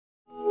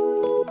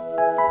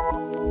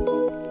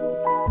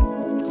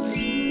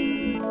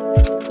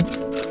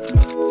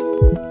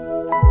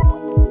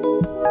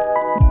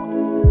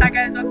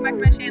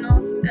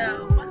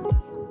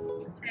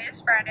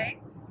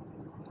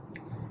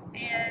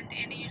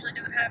usually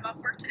doesn't have off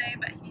work today,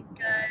 but he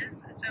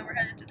does, and so we're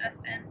headed to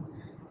Destin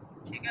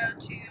to go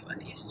to a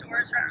few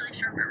stores. We're not really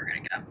sure where we're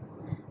gonna go.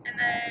 And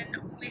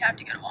then we have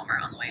to go to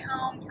Walmart on the way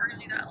home, but we're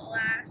gonna do that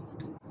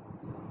last.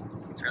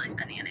 It's really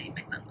sunny and I need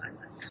my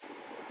sunglasses.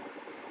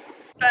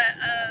 But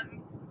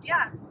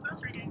yeah, what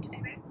else are we doing today,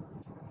 babe?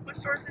 What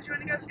stores did you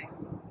want to go to?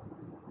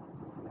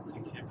 I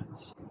think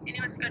Hibbett's. And he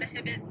wants to go to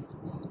Hibbett's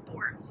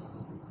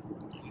Sports.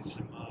 Get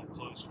some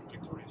clothes from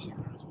Victoria's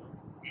Secret as well.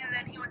 And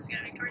then he wants to go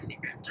to Victoria's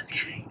Secret. Just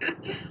kidding.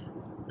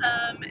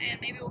 And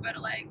maybe we'll go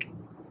to like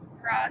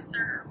Ross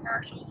or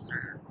Marshall's,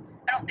 or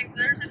I don't think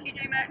there's a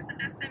TJ Maxx in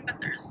Destin, but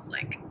there's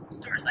like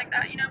stores like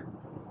that, you know?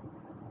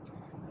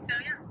 So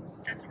yeah,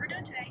 that's what we're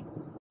doing today.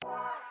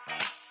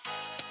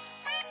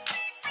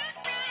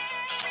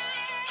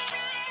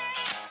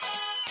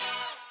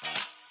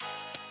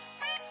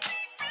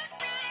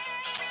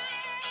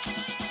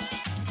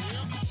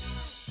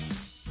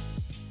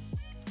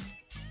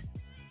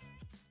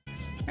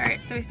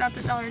 Alright, so we stopped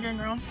at Dollar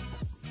General,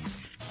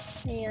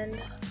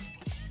 and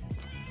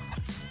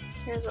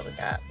here's what we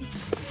got.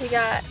 We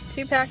got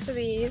 2 packs of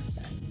these,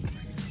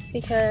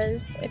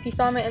 because if you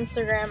saw my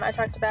Instagram, I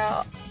talked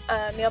about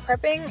meal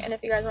prepping, and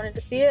if you guys wanted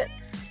to see it,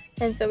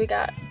 and so we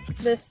got,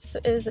 this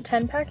is a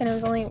 10 pack, and it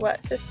was only, what,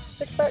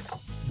 $6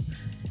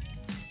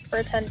 for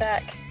a 10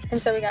 pack,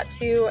 and so we got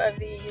 2 of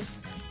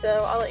these, so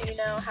I'll let you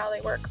know how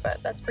they work,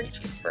 but that's pretty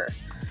cheap for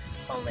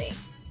only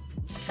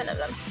 10 of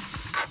them.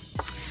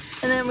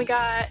 And then we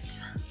got,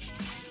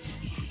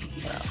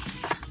 what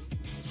else?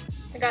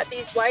 I got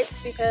these wipes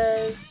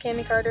because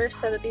Cami Carter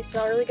said that these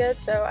smell really good,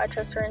 so I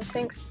trust her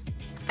instincts.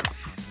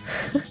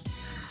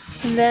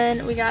 And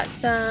then we got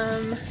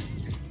some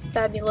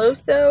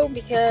Fabuloso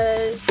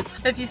because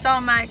if you saw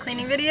my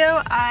cleaning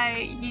video,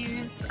 I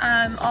use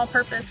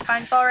all-purpose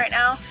Pine Sol right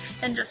now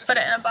and just put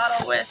it in a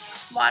bottle with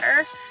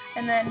water,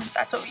 and then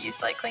that's what we use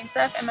to like clean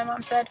stuff. And my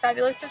mom said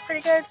Fabuloso is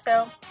pretty good,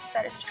 so I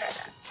decided to try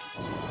that.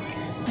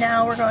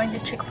 Now we're going to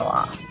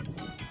Chick-fil-A.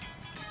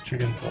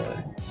 Chicken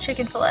fillet.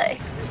 Chicken fillet.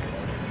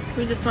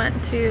 We just went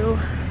to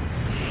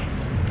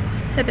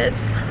Hibbett's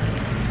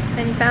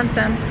and you found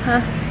some,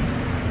 huh?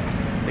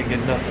 They get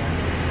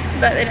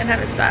nothing. But they didn't have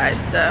his size,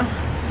 so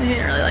we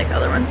didn't really like the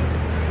other ones.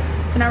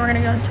 So now we're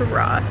gonna go to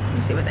Ross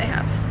and see what they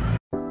have.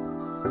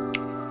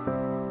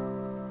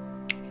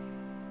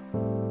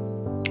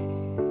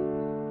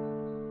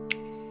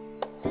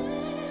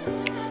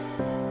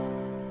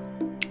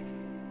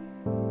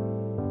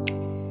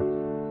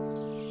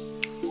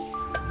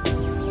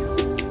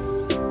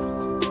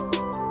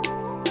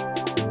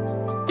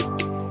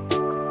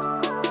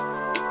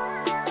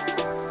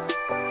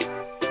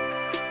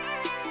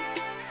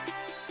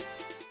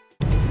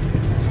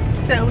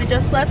 So we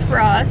just left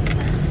Ross. I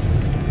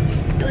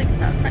feel like it's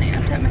not sunny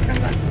enough to have my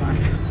sunglasses on.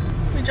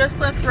 We just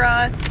left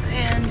Ross,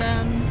 and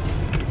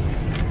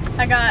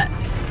I got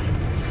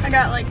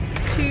like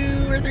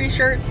 2 or 3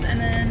 shirts and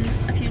then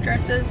a few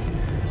dresses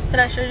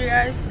that I showed you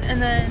guys.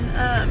 And then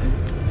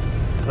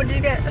what did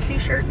you get? A few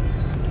shirts?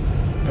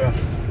 Yeah.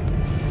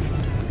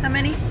 How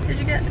many did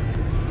you get?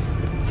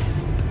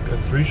 Got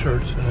 3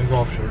 shirts and a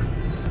golf shirt.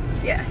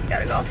 Yeah, you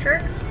got a golf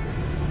shirt.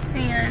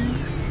 And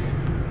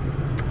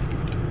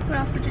what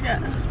else did you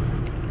get?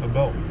 A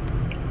belt.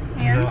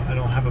 And? No, I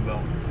don't have a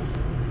belt.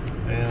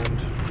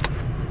 And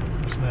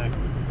a snack.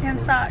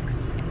 And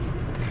socks.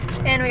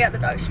 And we got the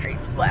dog's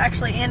treats. Well,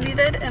 actually Andy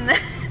did, and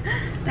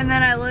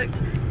then I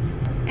looked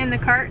in the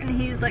cart and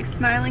he was like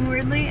smiling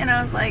weirdly, and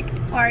I was like,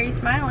 why are you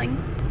smiling?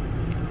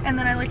 And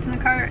then I looked in the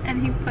cart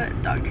and he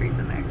put dog treats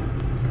in there.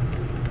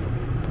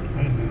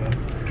 I didn't do that.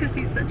 Because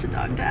he's such a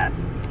dog dad.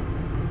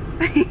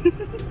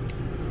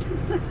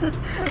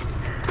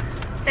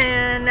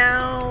 And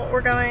now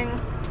we're going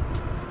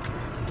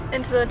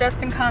into the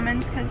Destin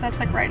Commons because that's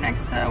like right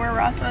next to where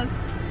Ross was.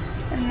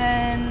 And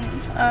then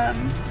I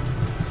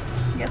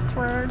guess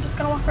we're just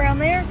gonna walk around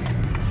there,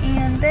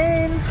 and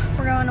then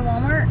we're going to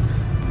Walmart,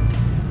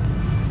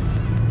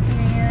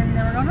 and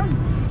then we're going home.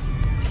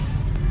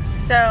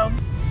 So,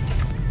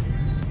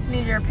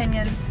 need your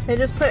opinion. They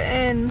just put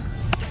in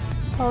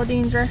Paula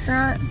Deen's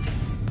restaurant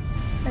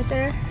right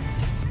there,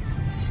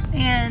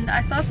 and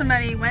I saw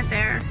somebody went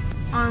there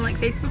on like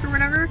Facebook or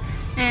whatever,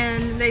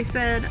 and they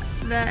said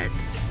that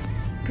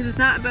because it's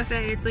not a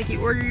buffet, it's like you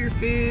order your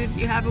food,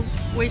 you have a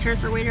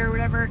waitress or waiter or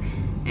whatever,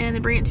 and they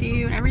bring it to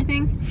you and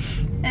everything.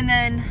 And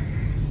then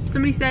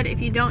somebody said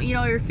if you don't eat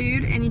all your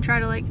food and you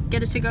try to like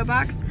get a to-go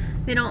box,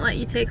 they don't let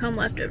you take home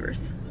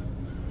leftovers.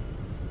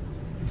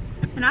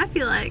 And I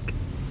feel like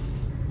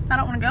I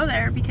don't want to go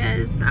there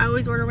because I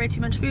always order way too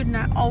much food and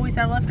I always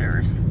have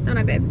leftovers, don't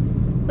I, babe?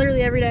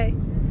 Literally every day.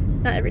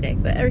 Not every day,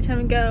 but every time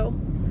I go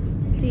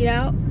to eat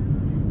out,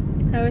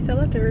 I always have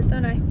leftovers,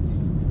 don't I?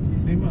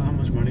 Think about how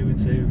much money we'd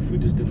save if we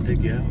just didn't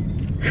take you out.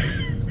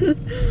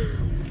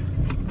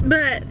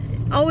 But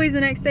always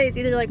the next day it's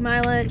either like my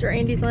lunch or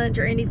Andy's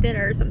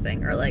dinner or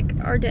something, or like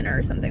our dinner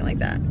or something like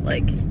that.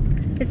 Like,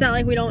 it's not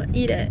like we don't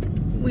eat it,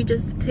 we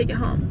just take it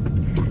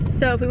home.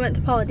 So if we went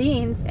to Paula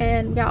Deen's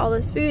and got all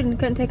this food and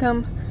couldn't take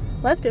home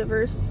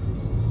leftovers,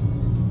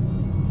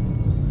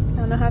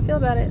 I don't know how I feel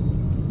about it.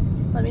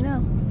 Let me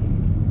know.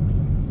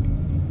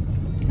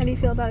 How do you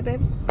feel about it,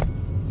 babe?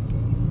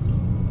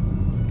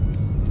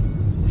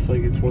 I feel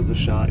like it's worth a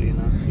shot, you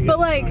know. But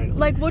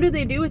like what do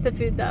they do with the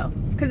food though?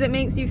 Because it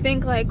makes you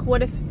think like,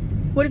 what if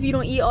you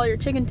don't eat all your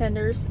chicken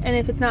tenders, and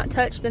if it's not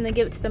touched, then they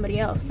give it to somebody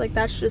else? Like,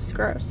 that's just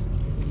gross.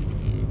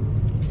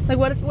 Like,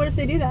 what if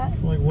they do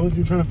that? Like, what if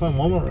you're trying to find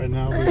Walmart right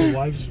now, but your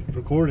wife's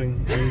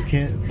recording and you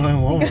can't find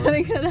Walmart?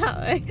 You gotta go that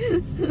way.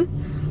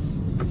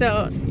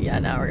 So yeah,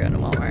 now we're going to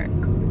Walmart,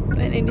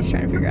 and Andy's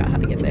trying to figure out how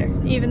to get there,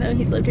 even though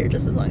he's lived here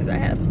just as long as I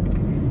have,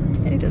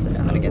 and he doesn't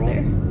know how to get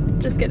there.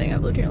 Just kidding,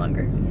 I've lived here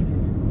longer.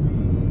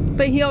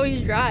 But he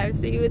always drives,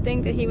 so you would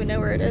think that he would know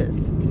where it is,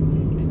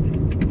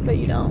 but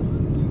you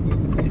don't.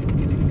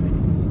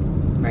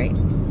 Right?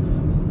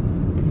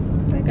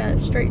 That guy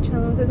is straight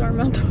chilling with his arm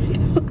out the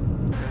window.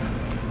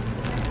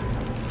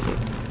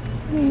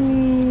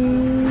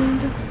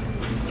 And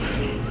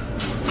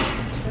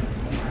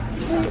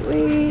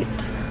wait.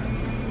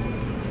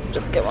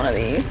 Just get one of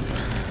these.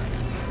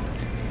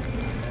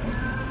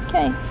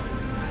 Okay.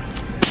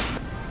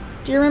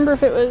 Do you remember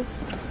if it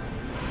was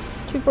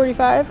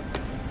 $2.45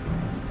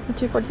 or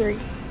 $2.43?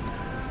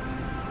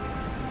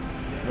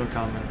 No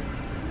comment.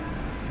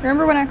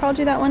 Remember when I called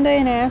you that one day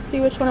and I asked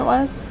you which one it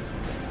was?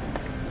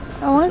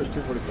 I want to.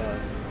 $2.45.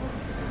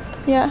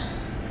 Yeah.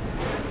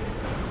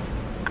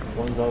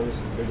 One's always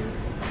bigger.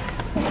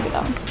 Let's get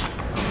that one.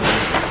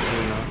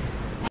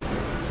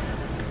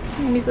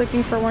 And he's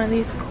looking for one of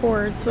these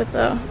cords with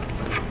a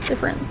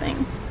different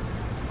thing.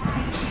 I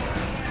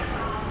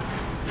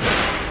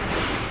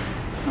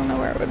don't know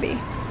where it would be.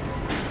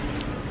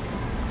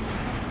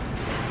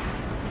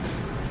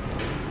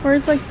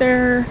 Where's like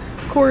their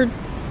cord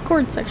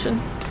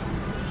section?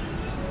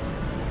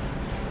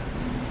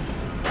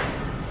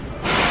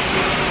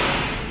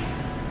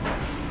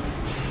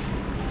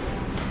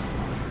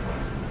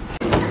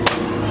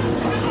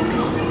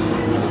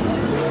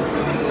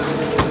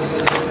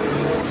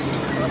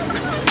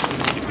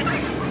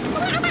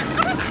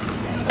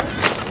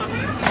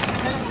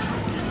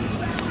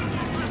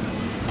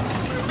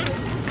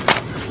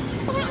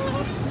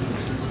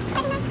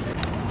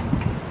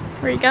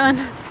 Where are you going?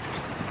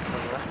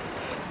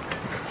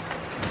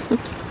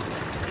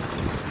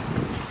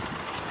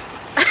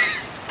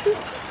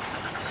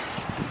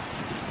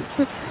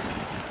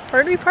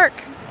 Where do we park?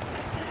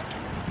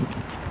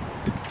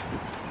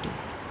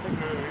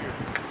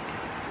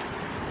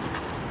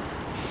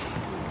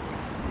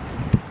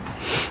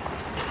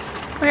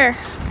 Where?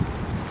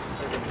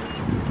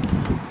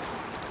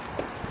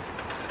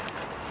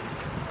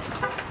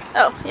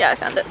 Oh, yeah, I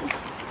found it.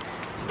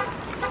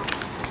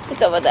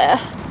 It's over there.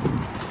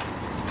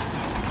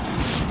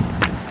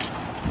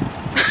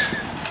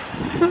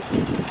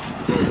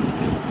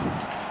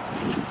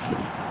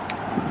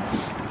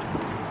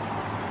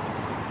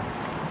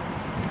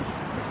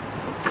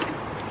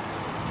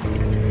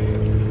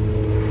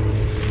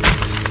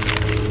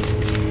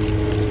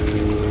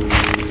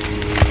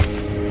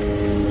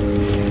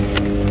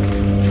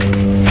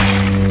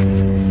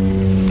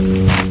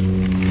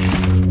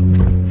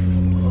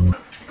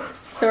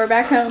 So we're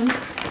back home.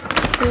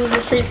 These are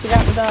the treats we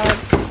got the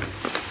dogs.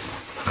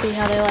 See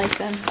how they like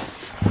them.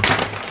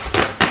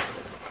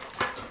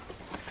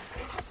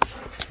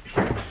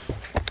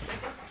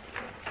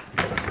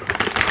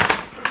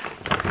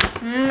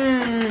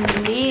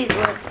 These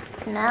would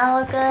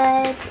smell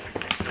good.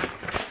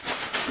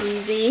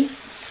 Easy.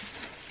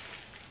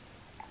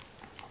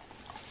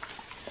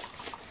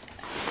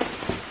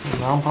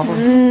 Mom, Papa?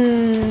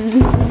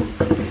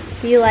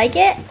 Do you like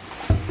it?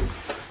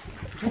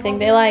 I think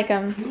they like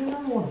them.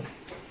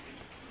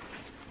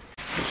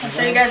 I'll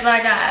show you guys what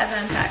I got as I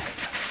unpack.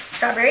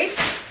 Strawberries,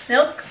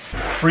 milk,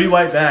 Free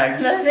white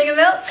bags. another thing of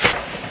milk,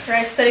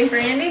 rice pudding for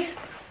Andy,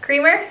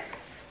 creamer,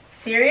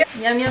 cereal,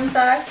 yum yum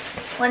sauce,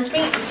 lunch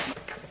meat,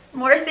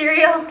 more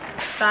cereal,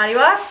 body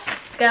wash,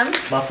 gum,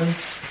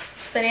 Muffins.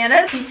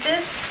 bananas,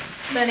 peaches,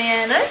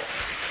 bananas.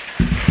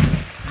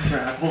 These are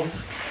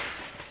apples.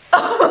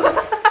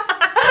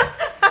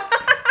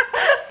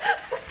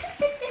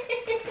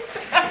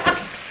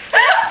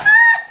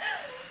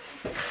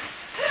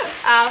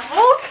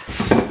 Apples,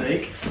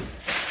 Steak.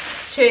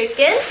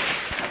 chicken,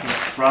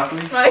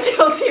 Broccoli. my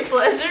guilty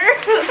pleasure,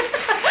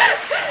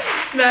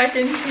 mac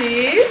and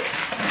cheese,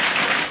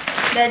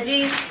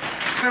 veggies,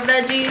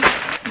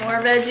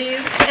 more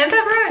veggies, and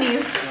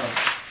pepperonis. Oh,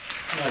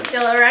 nice.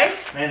 Yellow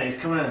rice, Mayonnaise,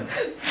 come in.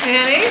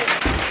 mayonnaise,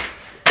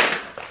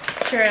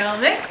 trail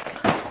mix,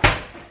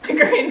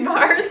 green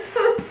bars,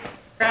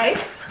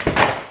 rice,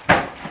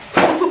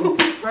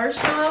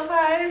 marshmallow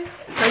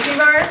pies, cookie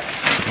bars,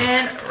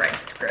 and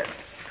rice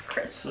crisps.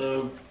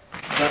 So,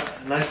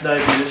 a nice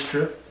diabetes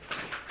trip.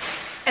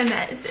 And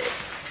that is it.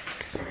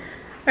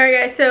 Alright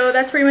guys, so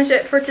that's pretty much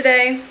it for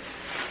today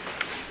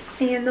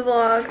and the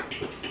vlog.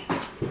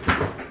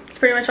 That's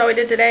pretty much all we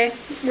did today.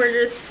 We're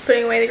just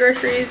putting away the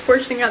groceries,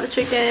 portioning out the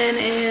chicken,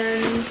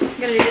 and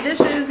gonna do the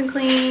dishes and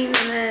clean, and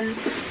then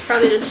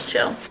probably just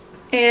chill.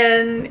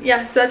 And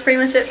yeah, so that's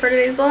pretty much it for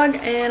today's vlog,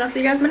 and I'll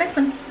see you guys in my next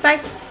one. Bye!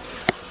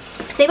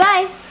 Say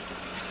bye.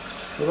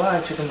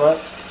 Goodbye, chicken butt.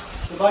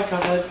 Goodbye,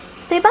 Cuphead.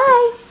 Say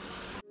bye.